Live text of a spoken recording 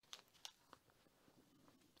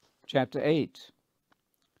Chapter 8.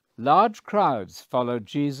 Large crowds followed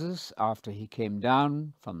Jesus after he came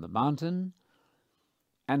down from the mountain,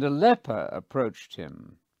 and a leper approached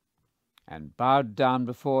him and bowed down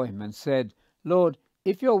before him and said, "Lord,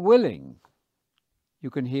 if you're willing, you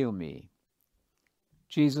can heal me."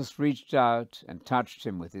 Jesus reached out and touched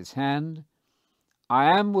him with his hand.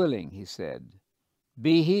 "I am willing," he said.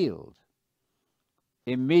 "Be healed."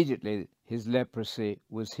 Immediately his leprosy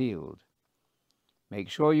was healed. "Make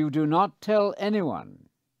sure you do not tell anyone,"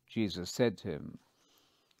 Jesus said to him.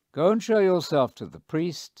 "Go and show yourself to the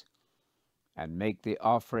priest and make the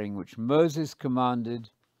offering which Moses commanded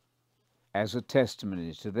as a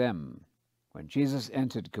testimony to them." When Jesus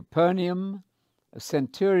entered Capernaum, a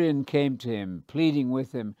centurion came to him, pleading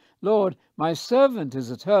with him, "Lord, my servant is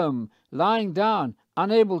at home, lying down,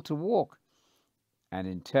 unable to walk, and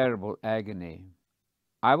in terrible agony."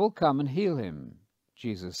 "I will come and heal him,"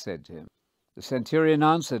 Jesus said to him. The centurion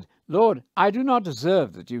answered, "Lord, I do not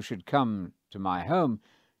deserve that you should come to my home.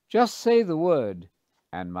 Just say the word,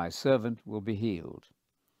 and my servant will be healed.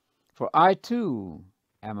 For I too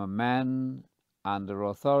am a man under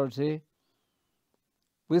authority,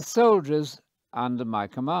 with soldiers under my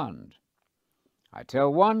command. I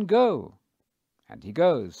tell one, 'Go,' and he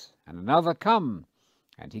goes, and another, 'Come,'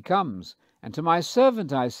 and he comes. And to my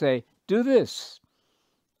servant I say, 'Do this,'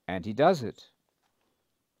 and he does it."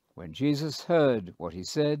 When Jesus heard what he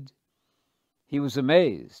said, he was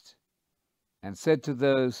amazed and said to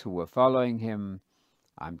those who were following him,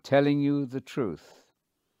 "I'm telling you the truth.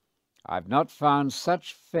 I've not found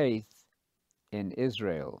such faith in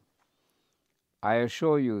Israel. I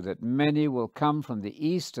assure you that many will come from the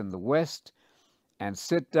east and the west and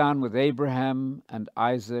sit down with Abraham and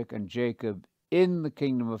Isaac and Jacob in the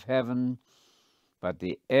kingdom of heaven, but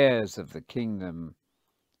the heirs of the kingdom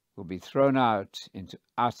will be thrown out into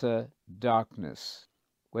utter darkness,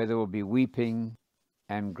 where there will be weeping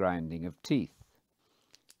and grinding of teeth."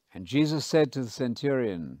 And Jesus said to the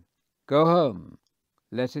centurion, "Go home,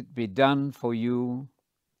 let it be done for you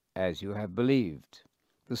as you have believed."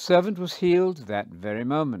 The servant was healed that very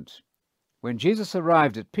moment. When Jesus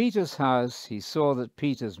arrived at Peter's house, he saw that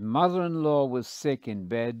Peter's mother-in-law was sick in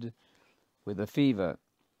bed with a fever.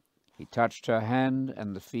 He touched her hand,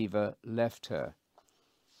 and the fever left her.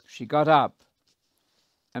 She got up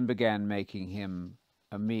and began making him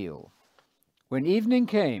a meal. When evening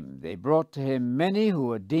came, they brought to him many who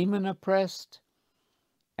were demon-oppressed,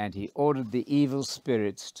 and he ordered the evil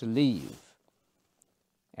spirits to leave,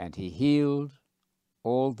 and he healed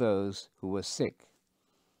all those who were sick.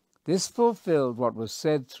 This fulfilled what was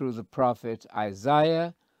said through the prophet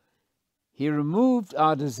Isaiah. He removed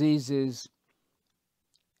our diseases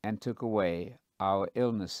and took away our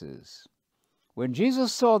illnesses. When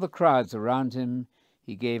Jesus saw the crowds around him,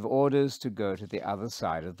 he gave orders to go to the other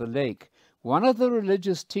side of the lake. One of the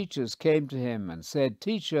religious teachers came to him and said,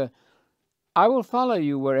 "Teacher, I will follow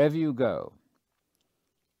you wherever you go."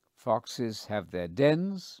 "Foxes have their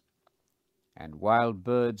dens, and wild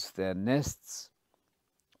birds their nests,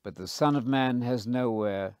 but the Son of Man has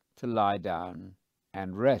nowhere to lie down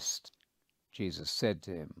and rest," Jesus said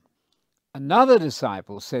to him. Another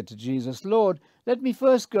disciple said to Jesus, "Lord, let me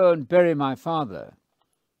first go and bury my father."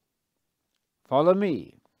 "Follow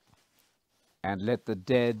me, and let the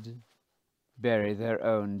dead bury their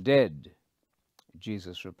own dead,"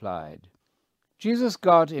 Jesus replied. Jesus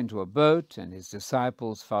got into a boat, and his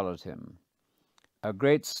disciples followed him. A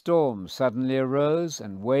great storm suddenly arose,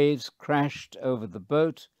 and waves crashed over the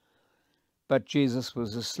boat, but Jesus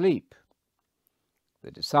was asleep.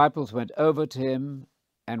 The disciples went over to him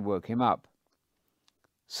and woke him up.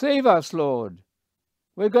 "Save us, Lord!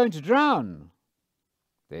 We're going to drown,"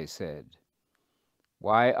 they said.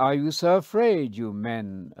 "Why are you so afraid, you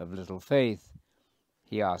men of little faith?"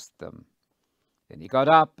 he asked them. Then he got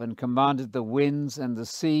up and commanded the winds and the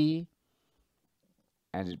sea,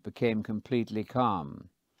 and it became completely calm.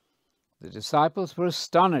 The disciples were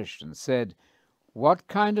astonished and said, "What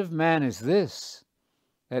kind of man is this,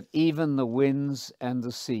 that even the winds and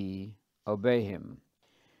the sea obey him?"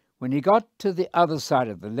 When he got to the other side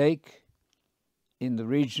of the lake, in the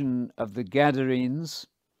region of the Gadarenes,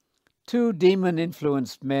 2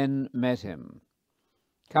 demon-influenced men met him,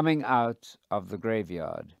 coming out of the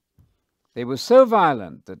graveyard. They were so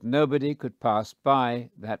violent that nobody could pass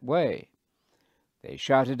by that way. They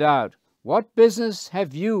shouted out, "What business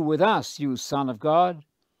have you with us, you Son of God?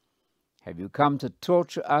 Have you come to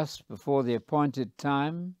torture us before the appointed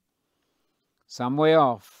time?" Some way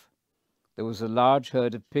off, there was a large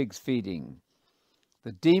herd of pigs feeding.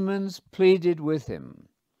 The demons pleaded with him,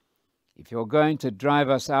 "If you're going to drive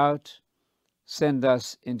us out, send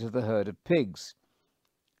us into the herd of pigs."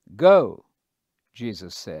 "Go,"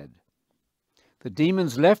 Jesus said. The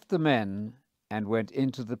demons left the men and went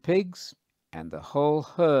into the pigs, and the whole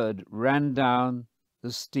herd ran down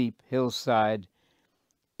the steep hillside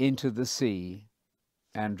into the sea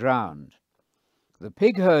and drowned. The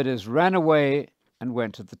pig herders ran away and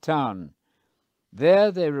went to the town.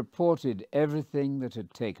 There they reported everything that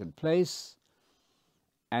had taken place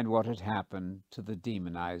and what had happened to the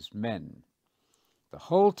demonized men. The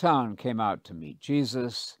whole town came out to meet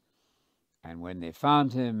Jesus, and when they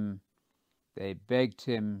found him, they begged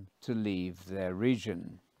him to leave their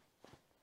region.